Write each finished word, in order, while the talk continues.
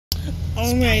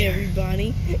Alright,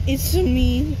 everybody. It's a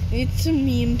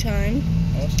meme time.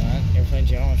 No, it's not. You're playing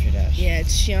Geometry Dash. Yeah,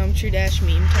 it's Geometry Dash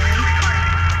meme time.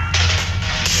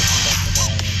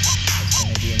 It's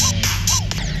gonna be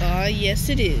annoying. Yes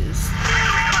it is.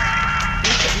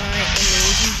 Look at my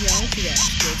amazing Geometry Dash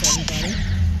skills, everybody.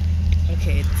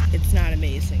 Okay, it's not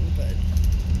amazing, but...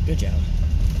 Good job.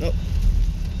 Oh.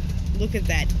 Look at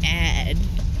that ad.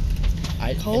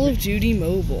 Call of Duty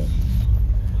Mobile.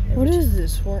 What is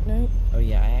this, Fortnite? Oh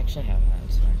yeah, I actually have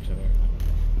ads. Actually,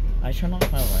 I turn off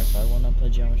my Wi-Fi when I play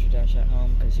Geometry Dash at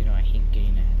home because you know I hate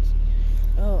getting ads.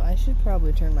 Oh, I should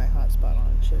probably turn my hotspot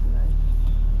on, shouldn't I?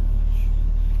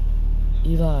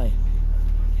 Eli.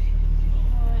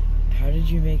 What? How did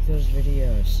you make those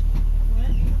videos?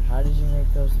 What? How did you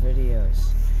make those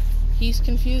videos? He's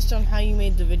confused on how you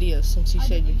made the videos since you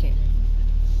said you can't.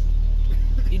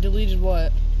 You deleted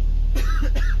what?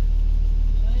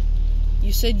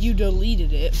 You said you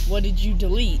deleted it. What did you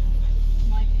delete?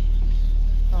 My game.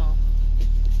 Oh.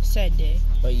 Sad day.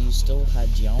 But you still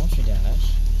had Geometry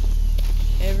Dash.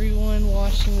 Everyone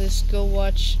watching this, go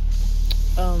watch,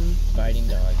 Biting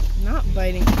Dog. not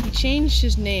Biting. He changed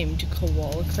his name to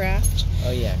Koala Craft.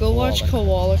 Oh yeah. Go watch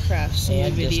Koala Craft's new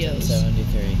And videos. Distant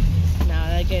 73. Nah,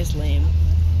 that guy's lame.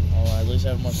 Oh, at least I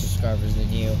have more subscribers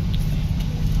than you.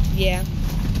 Yeah.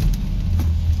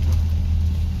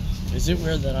 Is it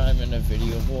weird that I'm in a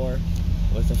video war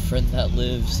with a friend that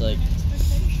lives like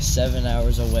 7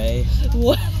 hours away?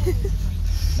 What?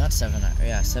 Not 7 hours,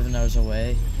 yeah, 7 hours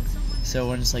away. So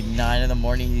when it's like 9 in the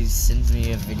morning, he sends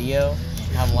me a video.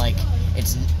 I'm like,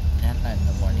 it's not 9 in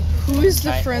the morning. Who is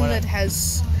the friend that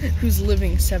who's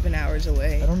living 7 hours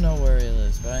away? I don't know where he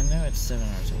lives, but I know it's 7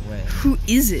 hours away. Who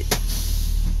is it?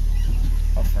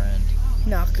 A friend.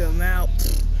 Knock him out.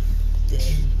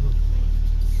 Dead.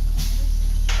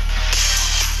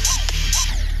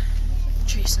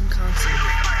 Jason Constant.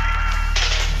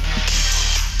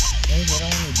 Don't you hate it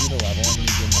when you beat a level and you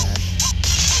get mad?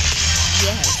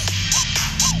 Yes.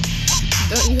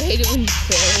 Don't you hate it when you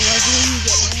fail a level and you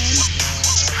get mad?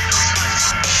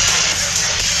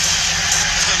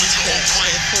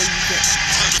 Before you get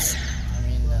mad. I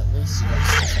mean, at least you don't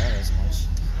stress out as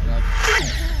much. Like,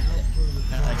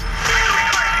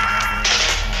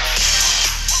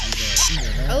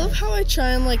 I love how I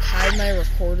try and like hide my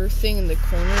recorder thing in the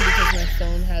corner because my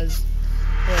phone has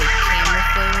like camera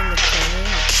thing in the corner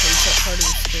that takes up part of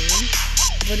the screen.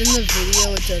 But in the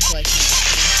video it does like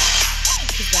nothing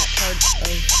because that part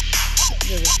of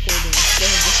the recording is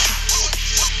still there.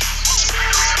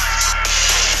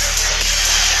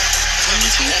 And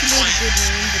you think you made a good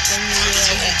name, but then you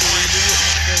realize you deleted it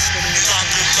before putting it up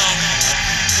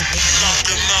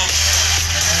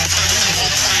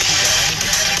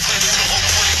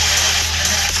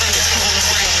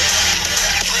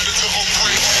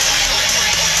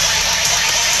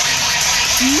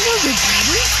Do you know the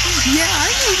Beatles? Yeah,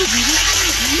 I know the Beatles.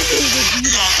 You know the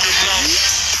Beatles.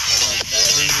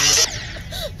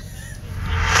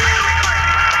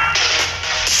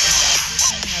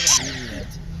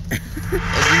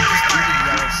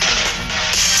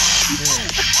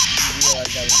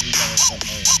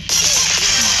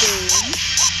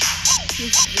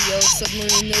 This is the Yellow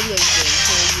Submarine they lived in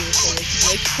for a year, so they could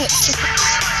make that song.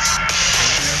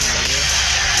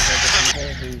 The people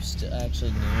who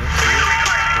actually knew it too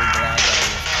were glad that it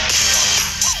was copyrighted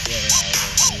and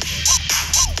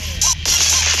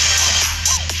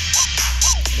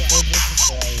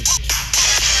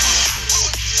still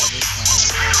in all their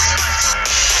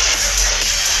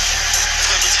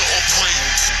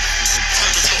music. Every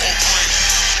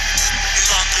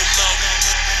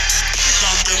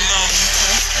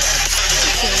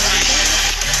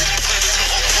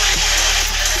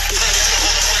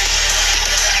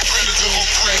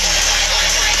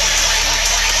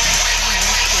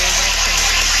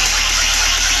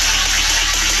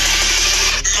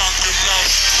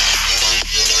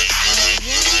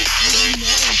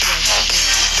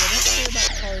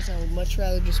I would much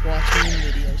rather just watch meme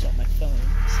videos on my phone.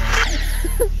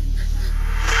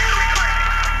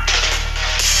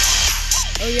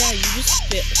 Oh yeah, you just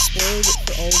spoiled it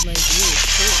for all of my viewers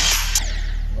too.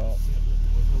 Well,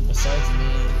 besides me,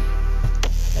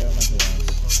 I don't know who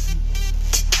else.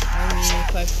 I mean,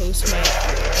 if I post I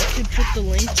could put the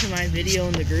link to my video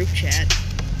in the group chat.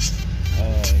 Oh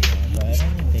yeah, but I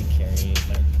don't think they care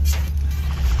either.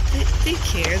 They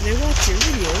care, they watch your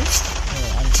videos. No,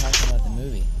 I'm talking about the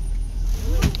movie.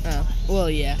 Oh, well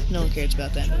yeah, no one cares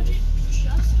about that movie.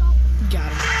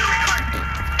 Got him. I don't care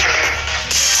about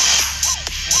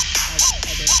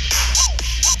it.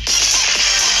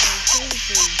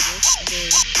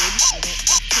 They're good, I don't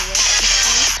have to watch the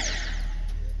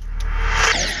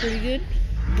pretty good,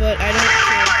 but I don't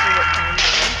care for what kind of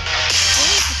car. As long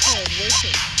as the car is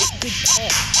working, it's a good car.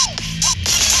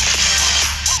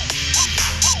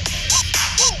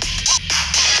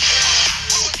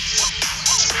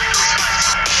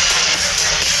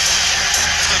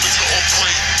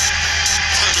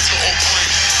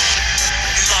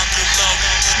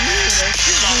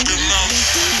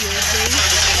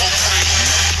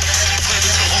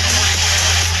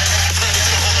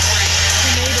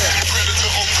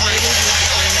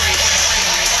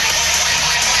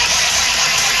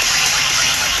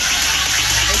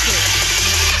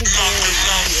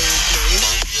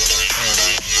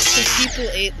 People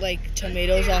ate like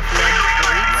tomatoes off lead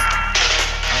plates.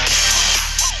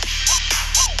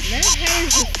 Mad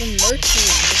Hatters are from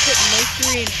Mercury. They put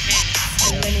mercury in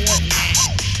hats and then went mad.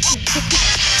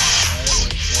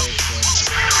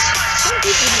 Some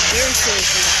people do very silly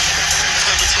things.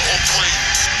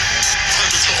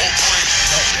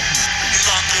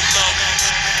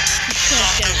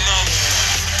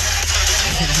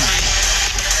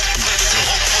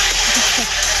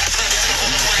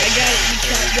 I got it. He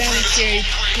chopped down a cherry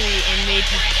tree and made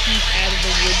his teeth out of the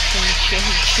wood from the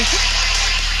cherry tree.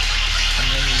 And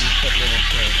then you put little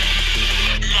cherries on the tree,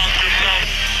 and then you chop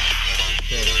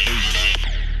cherry trees.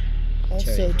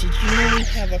 Also, did you know we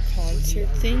have a concert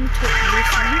thing this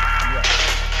week? Yes.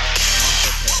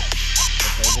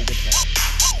 Prepare the guitar.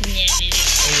 Oh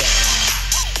yeah,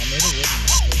 I made a wooden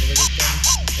mouse over the weekend.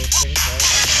 It was pretty cool.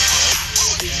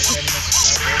 And I tried to make a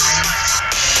cowboy one.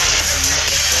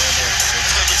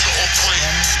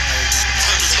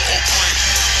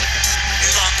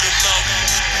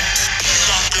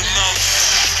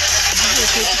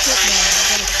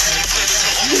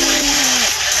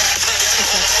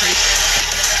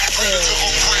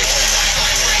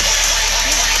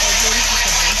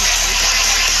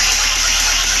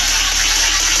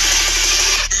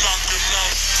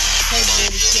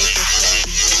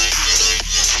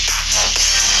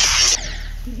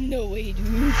 No way, dude.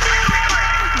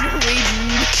 No way,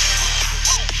 dude.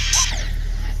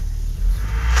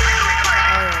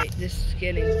 Alright, this is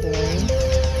getting boring.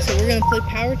 So we're gonna play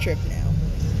Power Trip now.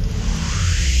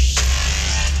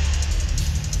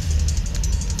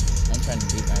 I'm trying to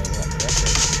beat my record.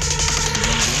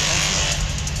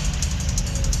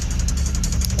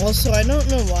 Also, I don't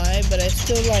know why, but I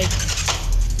still like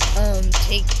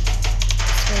take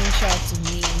screenshots of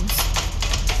memes.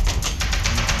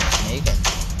 Make them.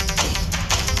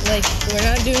 Like, we're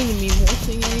not doing the meme whole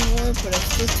thing anymore, but I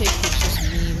still take pictures of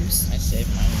memes. I saved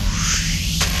my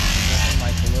memes. Nothing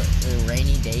like a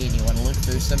rainy day and you want to look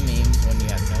through some memes when you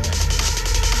have no idea.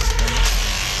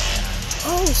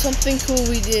 Oh, something cool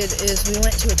we did is we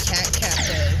went to a cat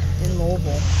cafe in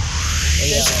Louisville.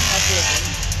 There's a couple of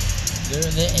them.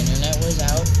 The internet was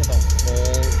out for the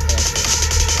whole day.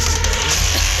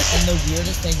 And the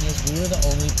weirdest thing is we were the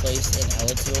only place in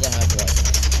Ellettsville to have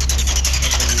Wi-Fi.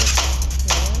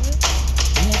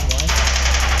 We had Wi-Fi.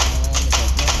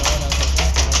 No one else has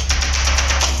Wi-Fi.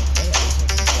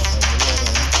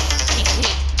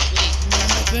 Wait,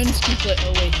 my friends can play.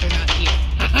 Oh wait, they're not here.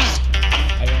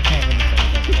 I don't have any friends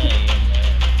that play in the...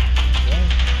 Yeah?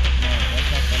 No,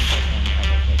 that's not friends that come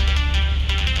public places.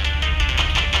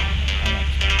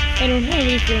 I don't have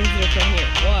any friends that come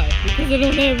here. Why? Because I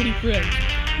don't have any friends.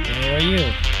 Who are you?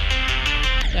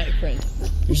 Not your friend.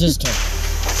 Your sister.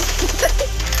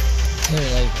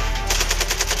 You're like...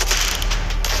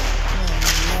 My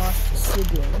lost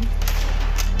sibling.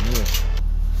 You.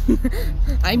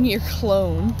 I'm your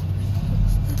clone.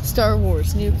 Star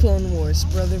Wars, New Clone Wars,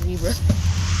 Brother v. Brother.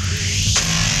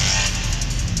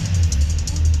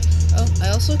 Oh, I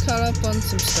also caught up on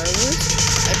some Star Wars.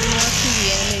 I've been watching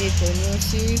the animated Clone Wars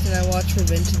series, and I watched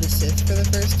Revenge of the Sith for the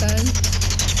first time.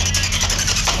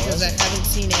 Because I haven't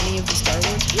seen any of the Star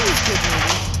Wars. It was a good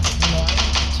movie. No, I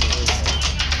didn't.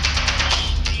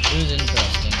 It was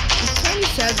interesting. It's kind of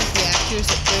sad that the actors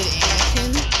that played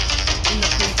Anakin in the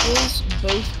prequels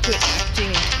both quit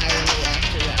acting entirely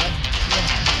after that.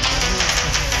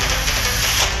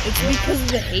 It's because of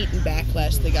the hate and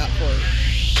backlash they got for it.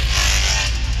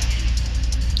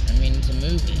 I mean, it's a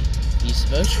movie. You're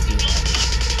supposed to do that.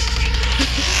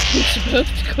 You're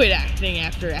supposed to quit acting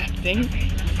after acting.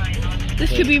 This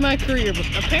could be my career, but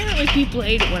apparently people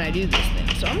hate it when I do this thing,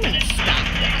 so I'm gonna stop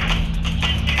that.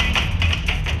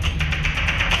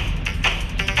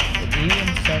 But he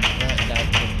himself went back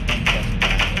to Princess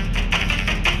Diamond.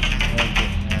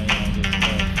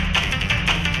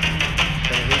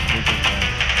 But at least we could go.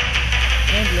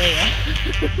 And Leia.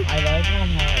 I like how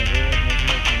everyone was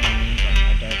making memes on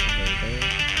how Darth Vader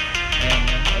and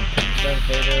Princess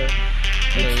Vader.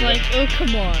 It's like, oh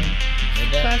come on.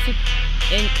 With that, Classic.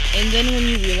 And then when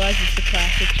you realize it's the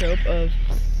classic trope of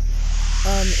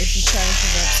if you try and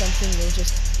prevent something, you'll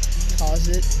just cause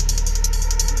it.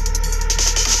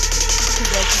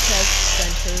 Because like you try to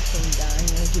prevent her from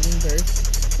dying or giving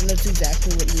birth, and that's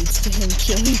exactly what leads to him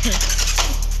killing her.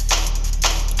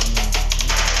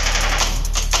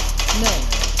 No,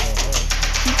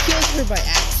 he killed her by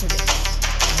accident.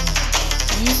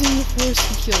 Using the force,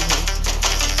 he killed her.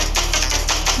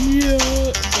 Yeah,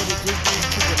 but it did lead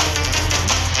to the lower one.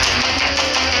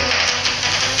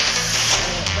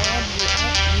 Bob, you're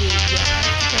up. You have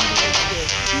to come to this way.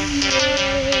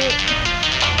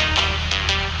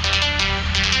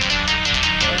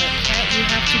 Cat, you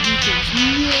have to do things.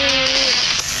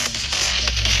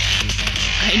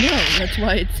 I know, that's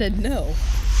why it said no.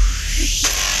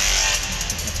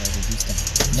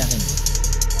 Nothing.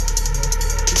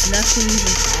 Is nothing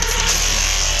even possible?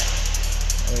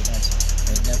 Wait, that's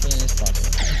nothing is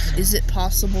possible. Is it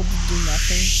possible to do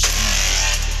nothing?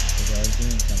 You're always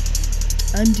doing something.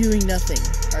 I'm doing nothing.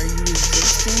 Are you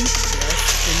existing? Yes,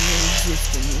 then you're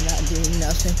existing. You're not doing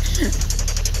nothing.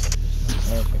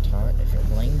 Or if you're tired, if you're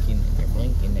blinking,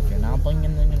 if you're not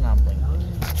blinking, then you're not blinking.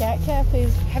 Cat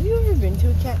cafes. Have you ever been to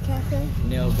a cat cafe?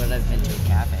 No, but I've been to a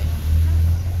cafe.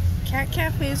 Cat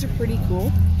cafes are pretty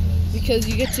cool because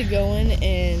you get to go in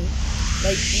and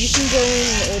like you can go in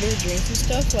and order drinks and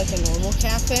stuff like a normal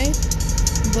cafe,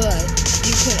 but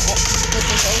there's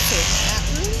also a cat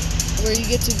room where you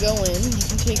get to go in, you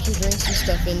can take your drinks and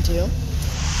stuff into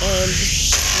and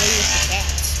just play with the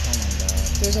cats. Oh my god.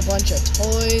 There's a bunch of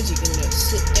toys, you can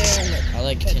just sit there and I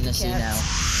like pet the Tennessee now.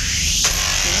 cats.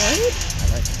 What?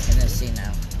 I like Tennessee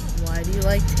now. Why do you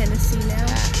like Tennessee now?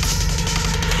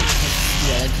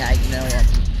 Yeah, like cat, you know.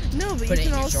 No, but Put you it can in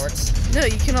your also shorts. No,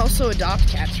 you can also adopt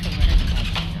cats from there.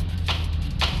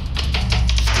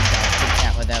 Adopt a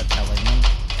cat without telling them.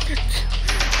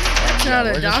 That's not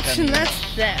we're just adoption, gonna- that's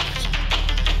theft.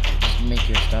 Just make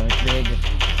your stomach big.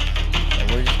 Yeah,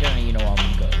 we're just gonna,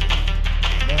 I'm good.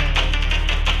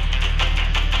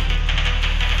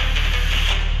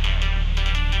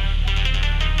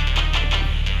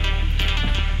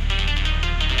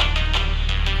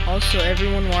 Also,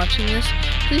 everyone watching this,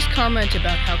 please comment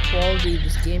about how quality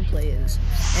this gameplay is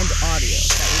and audio.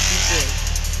 That would be great.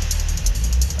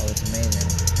 Oh, it's amazing.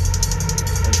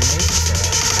 It's amazing for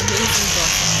us. Amazing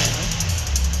book audio.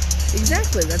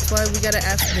 Exactly, that's why we gotta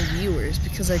ask the viewers,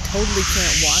 because I totally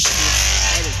can't watch this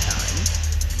ahead of time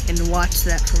and watch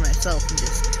that for myself and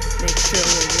just make sure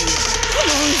we're real. How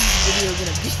long is this video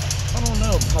gonna be? I don't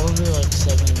know, probably like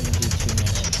 72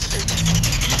 minutes.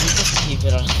 You can just keep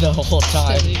it on the whole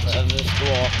time 72. of the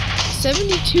school.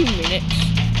 72 minutes?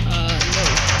 No.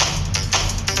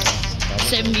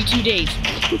 72 days.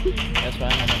 That's why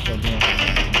how much you'll be in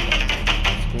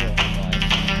school.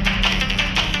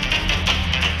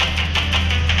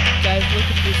 Guys, look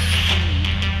at this speed.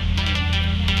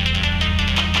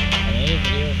 I made a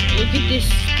video of me. Look at this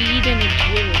speed and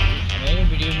agility. I made a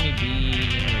video of me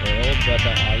being in the world, but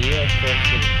the audio, of course,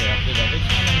 gets corrupted every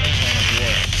time I'm in the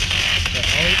world. So I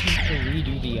always have to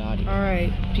redo the audio.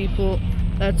 Alright, people,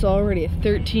 that's already a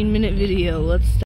 13-minute video. Let's